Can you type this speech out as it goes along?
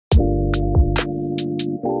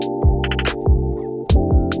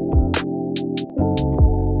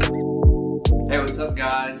what's up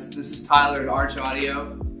guys? This is Tyler at Arch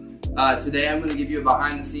Audio. Today I'm going to give you a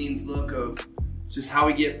behind the scenes look of just how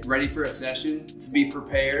we get ready for a session, to be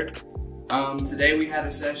prepared. Today we had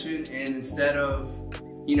a session, and instead of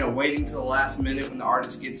waiting till the last minute when the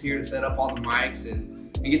artist gets here to set up all the mics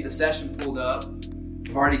and get the session pulled up,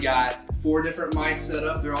 I've already got 4 different mics set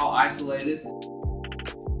up. They're all isolated.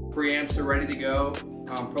 Preamps are ready to go.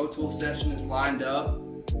 Pro Tools session is lined up.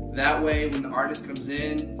 That way when the artist comes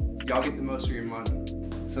in, y'all get the most for your money.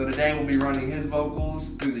 So today we'll be running his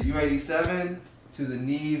vocals through the U87 to the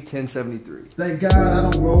Neve 1073. Thank God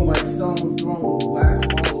I don't roll like stones thrown with glass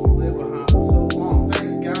walls we live behind for so long.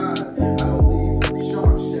 Thank God I don't leave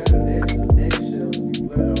sharp shattered edges of eggshells to be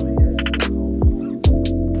bled on against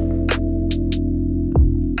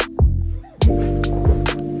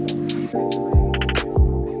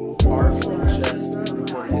the Arch from chest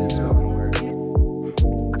recording his spoken word.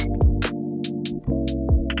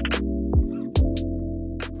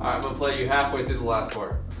 Alright, I'm gonna play you halfway through the last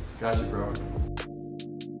part. Gotcha, bro.